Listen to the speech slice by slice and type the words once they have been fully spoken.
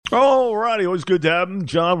All righty, always good to have him.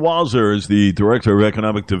 John Walzer is the Director of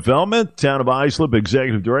Economic Development, Town of Islip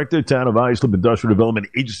Executive Director, Town of Islip Industrial Development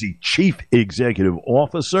Agency Chief Executive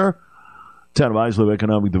Officer, Town of Islip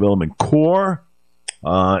Economic Development Corps.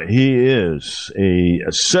 He is a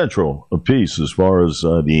central piece as far as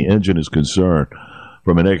the engine is concerned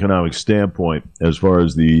from an economic standpoint as far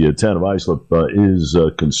as the Town of Islip is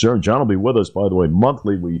concerned. John will be with us, by the way,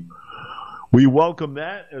 monthly. We welcome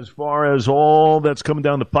that as far as all that's coming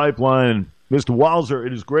down the pipeline. Mr. Walzer,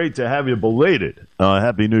 it is great to have you belated.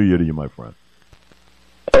 Happy New Year to you, my friend.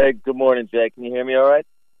 Hey, good morning, Jay. Can you hear me all right?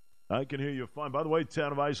 I can hear you fine. By the way,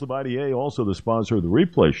 Town of Islip IDA, also the sponsor of the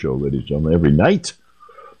replay show, ladies and gentlemen, every night.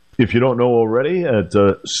 If you don't know already, at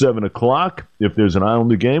 7 o'clock, if there's an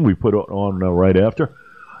Islander game, we put it on right after.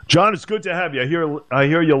 John, it's good to have you. I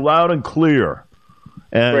hear you loud and clear.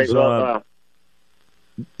 Great. Well,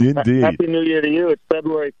 indeed. Happy New Year to you. It's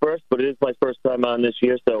February 1st, but it is my first time on this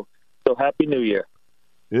year, so Happy New Year.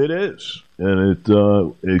 It is, and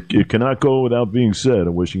it cannot go without being said.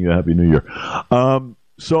 I'm wishing you a Happy New Year.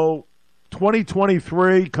 So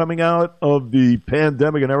 2023, coming out of the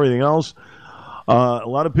pandemic and everything else, a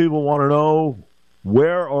lot of people want to know,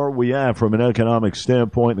 where are we at from an economic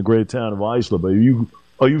standpoint in the great town of Islip?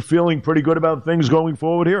 Are you feeling pretty good about things going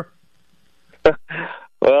forward here?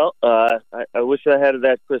 Well, I wish I had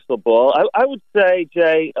that crystal ball. I would say,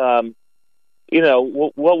 Jay,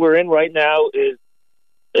 what we're in right now is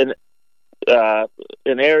an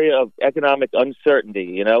area of economic uncertainty.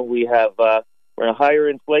 You know, we're in a higher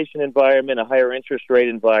inflation environment, a higher interest rate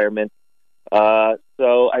environment.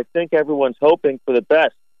 So I think everyone's hoping for the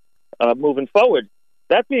best moving forward.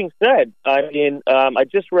 That being said, I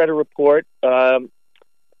just read a report on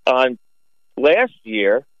last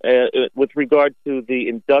year with regard to the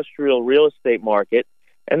industrial real estate market,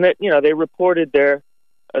 and that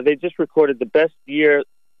they just recorded the best year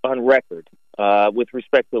on record with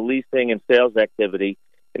respect to leasing and sales activity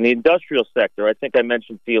in the industrial sector. I think I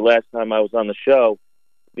mentioned to you last time I was on the show,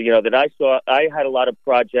 that I had a lot of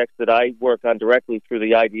projects that I work on directly through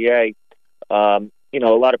the IDA. A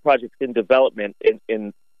lot of projects in development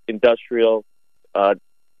in industrial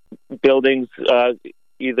buildings,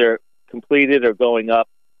 either completed or going up,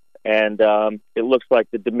 and it looks like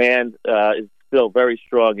the demand is still very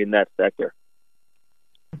strong in that sector.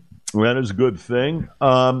 Well, that is a good thing.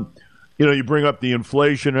 You bring up the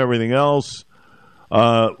inflation and everything else.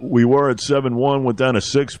 We were at 7.1, went down to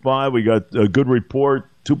 6.5. We got a good report,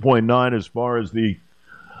 2.9 as far as the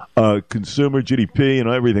consumer GDP and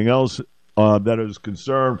everything else that is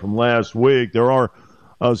concerned from last week. There are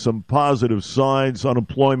some positive signs.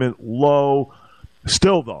 Unemployment low.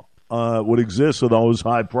 Still, though, what exists are those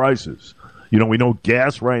high prices. We know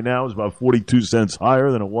gas right now is about 42 cents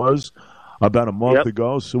higher than it was about a month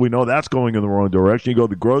ago, so we know that's going in the wrong direction. You go to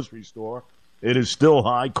the grocery store, it is still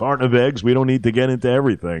high. Carton of eggs, we don't need to get into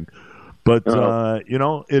everything. But,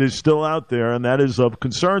 it is still out there, and that is of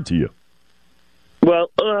concern to you. Well,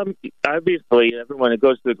 obviously, everyone who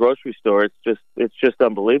goes to the grocery store, it's just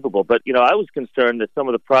unbelievable. But, I was concerned that some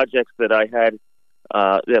of the projects that I had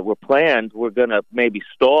that were planned were going to maybe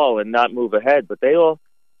stall and not move ahead. But they all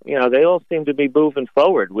seem to be moving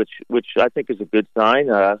forward, which I think is a good sign.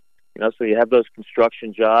 So you have those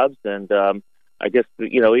construction jobs, and I guess,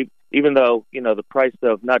 even though, the price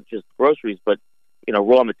of not just groceries, but,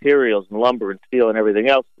 raw materials and lumber and steel and everything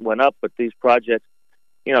else went up, but these projects,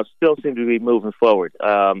 still seem to be moving forward.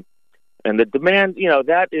 And the demand,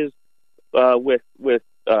 that is with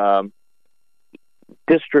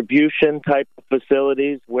distribution type of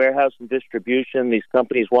facilities, warehouse and distribution. These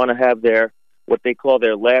companies want to have what they call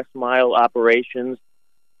their last mile operations,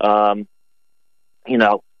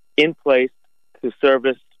 in place to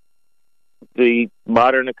service the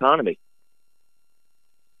modern economy.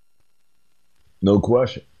 No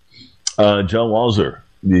question. John Walzer,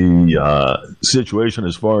 the situation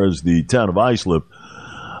as far as the town of Islip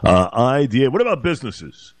idea. What about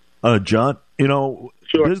businesses, John?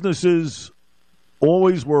 Sure. Businesses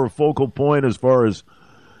always were a focal point as far as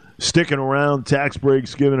sticking around, tax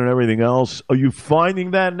breaks given and everything else. Are you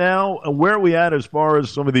finding that now? And where are we at as far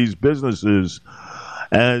as some of these businesses,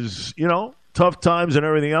 as, tough times and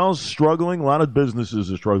everything else, struggling? A lot of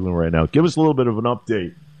businesses are struggling right now. Give us a little bit of an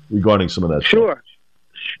update regarding some of that Sure.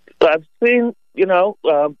 Stuff. I've seen,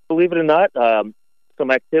 believe it or not,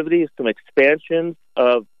 some activities, some expansions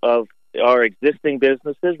of our existing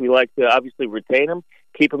businesses. We like to obviously retain them,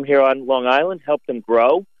 keep them here on Long Island, help them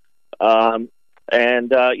grow. And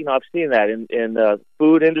I've seen that in the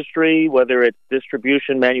food industry, whether it's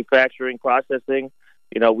distribution, manufacturing, processing.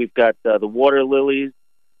 We've got the Water Lilies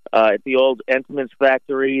at the old Entenmann's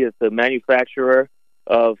factory. It's a manufacturer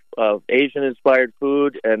of Asian-inspired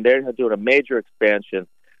food, and they're doing a major expansion.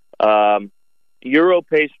 Euro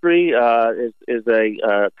Pastry is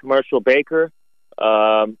a commercial baker.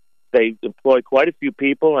 They employ quite a few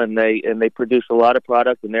people, and they produce a lot of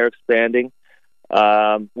product, and they're expanding.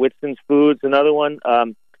 Whitson's Foods, another one.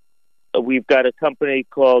 We've got a company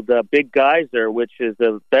called Big Geyser, which is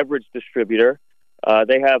a beverage distributor.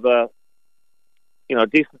 They have a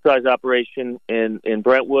decent sized operation in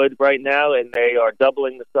Brentwood right now, and they are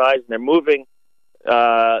doubling the size. And they're moving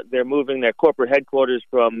their corporate headquarters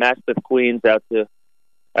from Maspeth, Queens, out to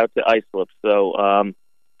Islip. So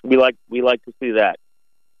we like to see that.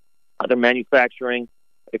 Other manufacturing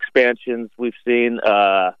expansions we've seen.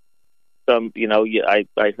 Some, I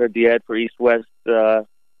heard the ad for East West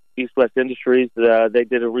Industries. They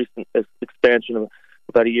did a recent expansion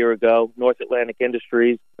about a year ago. North Atlantic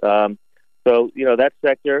Industries. So that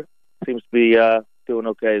sector seems to be doing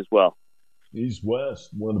okay as well. East West,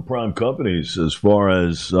 one of the prime companies as far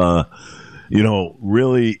as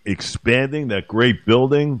really expanding that great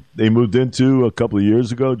building they moved into a couple of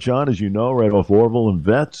years ago, John, as you know, right off Orville and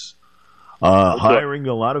Vets. Hiring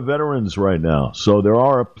a lot of veterans right now. So there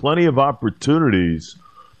are plenty of opportunities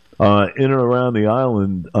in and around the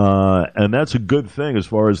island, and that's a good thing as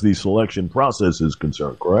far as the selection process is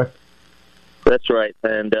concerned, correct? That's right.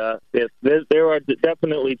 And there are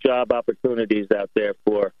definitely job opportunities out there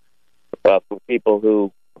for people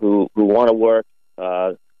who want to work,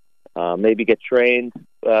 maybe get trained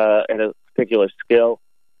in a particular skill.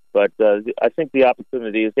 But I think the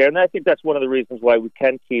opportunity is there, and I think that's one of the reasons why we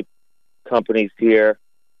can keep companies here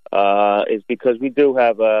is because we do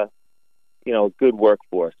have a good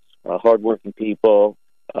workforce, hardworking people,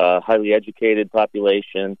 highly educated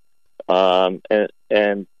population, and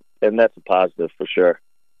that's a positive for sure.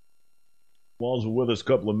 Walls are with us a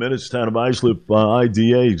couple of minutes. Town of Islip,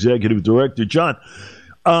 IDA Executive Director. John,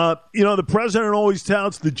 the president always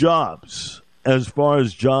touts the jobs as far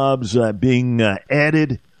as jobs being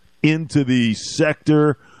added into the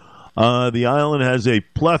sector. The island has a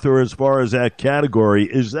plethora as far as that category.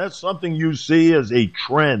 Is that something you see as a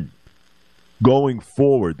trend going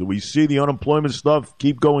forward? Do we see the unemployment stuff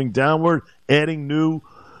keep going downward, adding new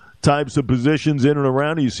types of positions in and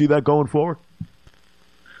around? Do you see that going forward?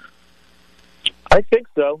 I think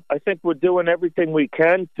so. I think we're doing everything we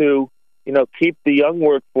can to, keep the young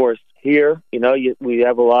workforce here. We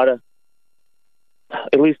have a lot of,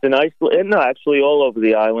 at least in Iceland, and actually all over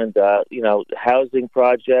the island, housing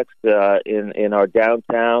projects in our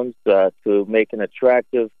downtowns to make an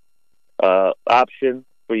attractive option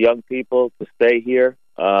for young people to stay here.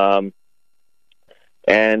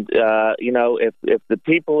 If the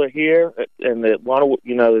people are here and they want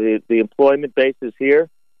to, the employment base is here,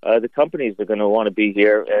 the companies are going to want to be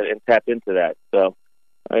here and tap into that. So,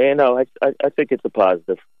 I think it's a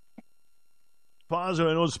positive.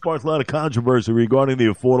 Positive. I know it sparked a lot of controversy regarding the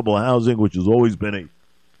affordable housing, which has always been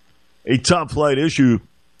a top flight issue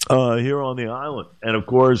here on the island. And of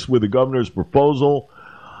course, with the governor's proposal,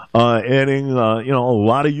 adding a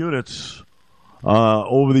lot of units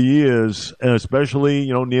over the years, and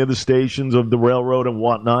especially near the stations of the railroad and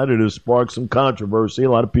whatnot, it has sparked some controversy. A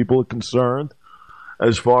lot of people are concerned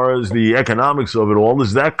as far as the economics of it all.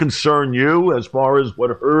 Does that concern you as far as what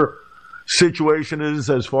her situation is,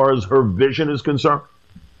 as far as her vision is concerned?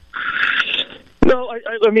 No, I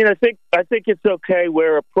think it's okay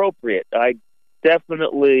where appropriate. I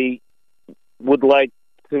definitely would like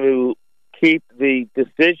to keep the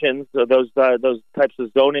decisions of those types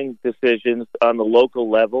of zoning decisions on the local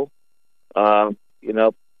level. The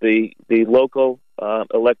local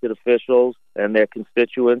elected officials and their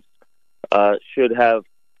constituents should have,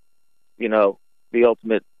 the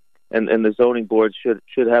ultimate, and the zoning board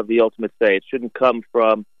should have the ultimate say. It shouldn't come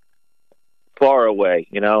from far away.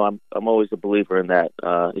 I'm always a believer in that.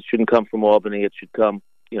 It shouldn't come from Albany. It should come,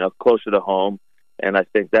 closer to home. And I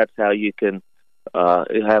think that's how you can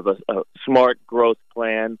have a smart growth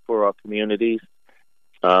plan for our communities,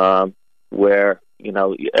 where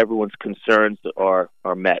everyone's concerns are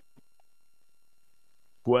met.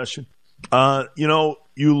 Question.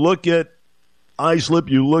 You look at Islip,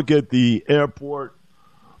 you look at the airport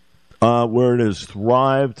where it has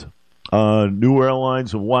thrived, new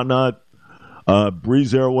airlines and whatnot,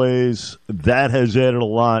 Breeze Airways, that has added a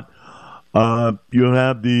lot. You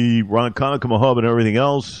have the Ronkonkoma hub and everything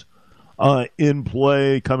else in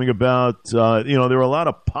play coming about. There are a lot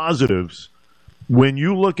of positives. When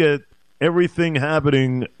you look at everything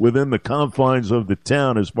happening within the confines of the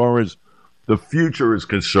town as far as the future is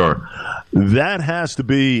concerned, that has to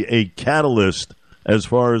be a catalyst as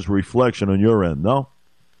far as reflection on your end, no?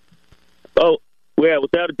 Oh, yeah,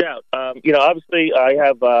 without a doubt. Obviously I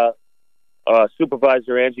have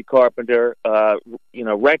Supervisor Angie Carpenter,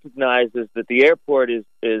 recognizes that the airport is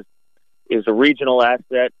a regional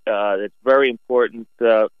asset. It's very important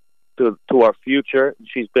to our future.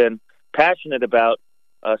 She's been passionate about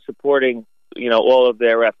supporting, all of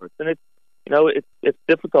their efforts, and it's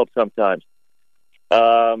difficult sometimes.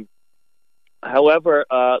 However,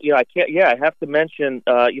 I can't. Yeah, I have to mention.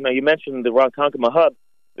 You mentioned the Ronkonkoma Hub.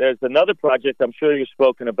 There's another project. I'm sure you've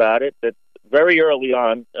spoken about it. That's very early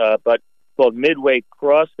on, but called Midway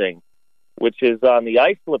Crossing, which is on the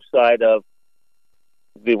Islip side of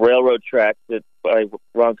the railroad tracks by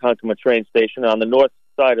Ronkonkoma train station on the north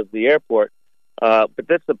side of the airport. But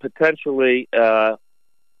that's a potentially a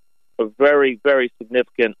very, very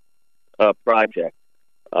significant project.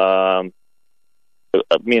 I'm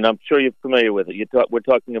sure you're familiar with it. We're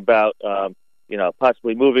talking about,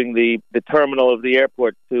 possibly moving the terminal of the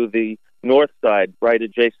airport to the north side, right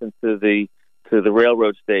adjacent to the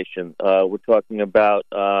railroad station. We're talking about,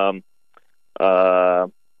 a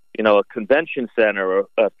convention center,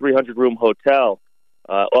 a 300-room hotel,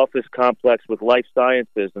 office complex with life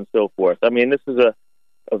sciences, and so forth. I mean, this is a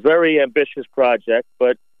very ambitious project,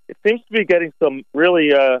 but it seems to be getting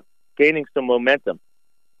gaining some momentum.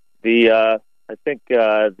 I think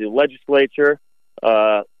the legislature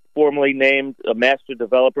formally named a master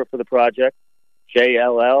developer for the project,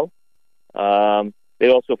 JLL. They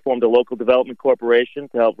also formed a local development corporation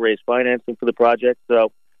to help raise financing for the project.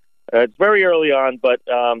 So it's very early on, but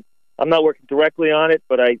I'm not working directly on it,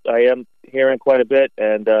 but I am hearing quite a bit,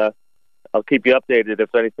 and I'll keep you updated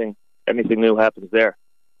if anything new happens there.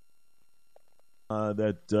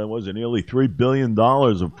 That was nearly $3 billion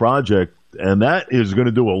of project, and that is going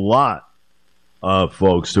to do a lot,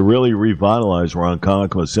 folks, to really revitalize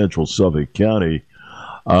Ronkonkoma, Central Suffolk County.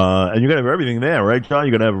 And you're going to have everything there, right, John?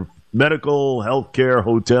 You're going to have medical, healthcare,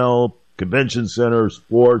 hotel, convention center,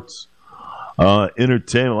 sports,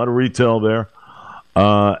 entertainment, a lot of retail there.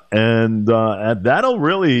 And that'll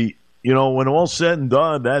really, when all's said and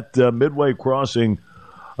done, that Midway Crossing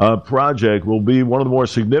project will be one of the more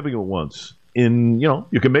significant ones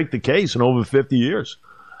you can make the case in over 50 years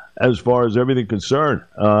as far as everything concerned.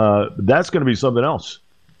 That's going to be something else.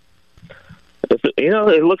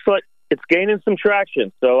 It looks like it's gaining some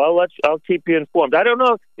traction, so I'll keep you informed. I don't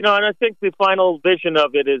know, and I think the final vision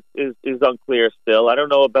of it is unclear still. I don't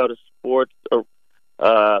know about a sports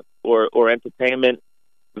or entertainment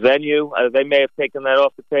venue. They may have taken that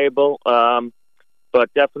off the table,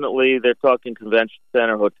 but definitely they're talking convention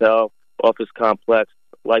center, hotel, office complex,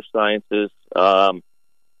 life sciences. But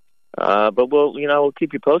we'll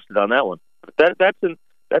keep you posted on that one. That's an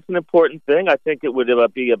important thing. I think it would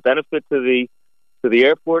be a benefit to the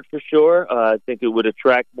airport for sure. I think it would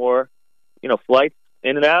attract more, flights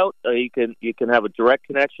in and out. You can have a direct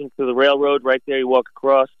connection to the railroad right there. You walk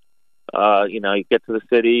across. You get to the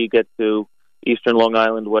city, you get to Eastern Long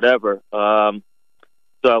Island, whatever.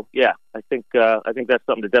 So yeah, I think that's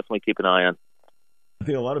something to definitely keep an eye on. I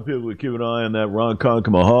think a lot of people would keep an eye on that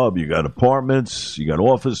Ronkonkoma Hub. You got apartments, you got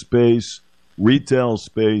office space, retail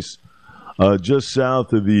space, just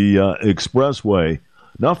south of the expressway,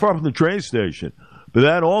 not far from the train station. But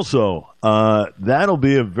that also, that'll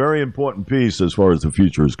be a very important piece as far as the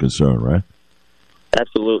future is concerned, right?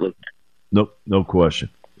 Absolutely. No question.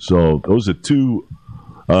 So those are two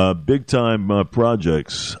big-time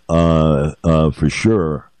projects for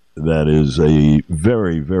sure. That is a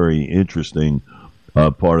very, very interesting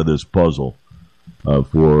part of this puzzle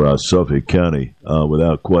for Suffolk County,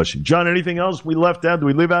 without question. John, anything else we left out? Do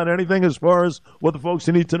we leave out anything as far as what the folks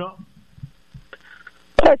need to know?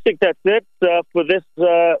 I think that's it for this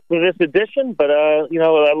edition. But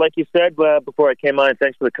like you said before I came on,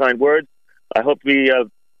 thanks for the kind words. I hope to be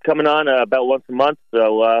coming on about once a month.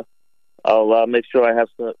 So I'll make sure I have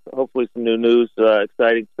hopefully some new news,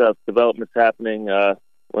 exciting stuff, developments happening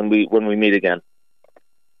when we meet again.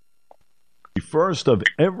 The first of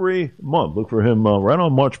every month. Look for him right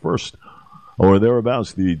on March 1st or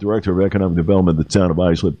thereabouts. The Director of Economic Development of the Town of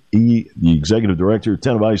Islip, the Executive Director,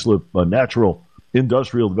 Town of Islip Natural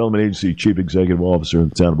Industrial Development Agency, Chief Executive Officer of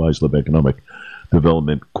the Town of Islip Economic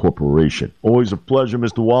Development Corporation. Always a pleasure,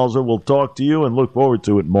 Mr. Walser. We'll talk to you and look forward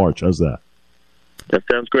to it in March. How's that? That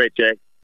sounds great, Jay.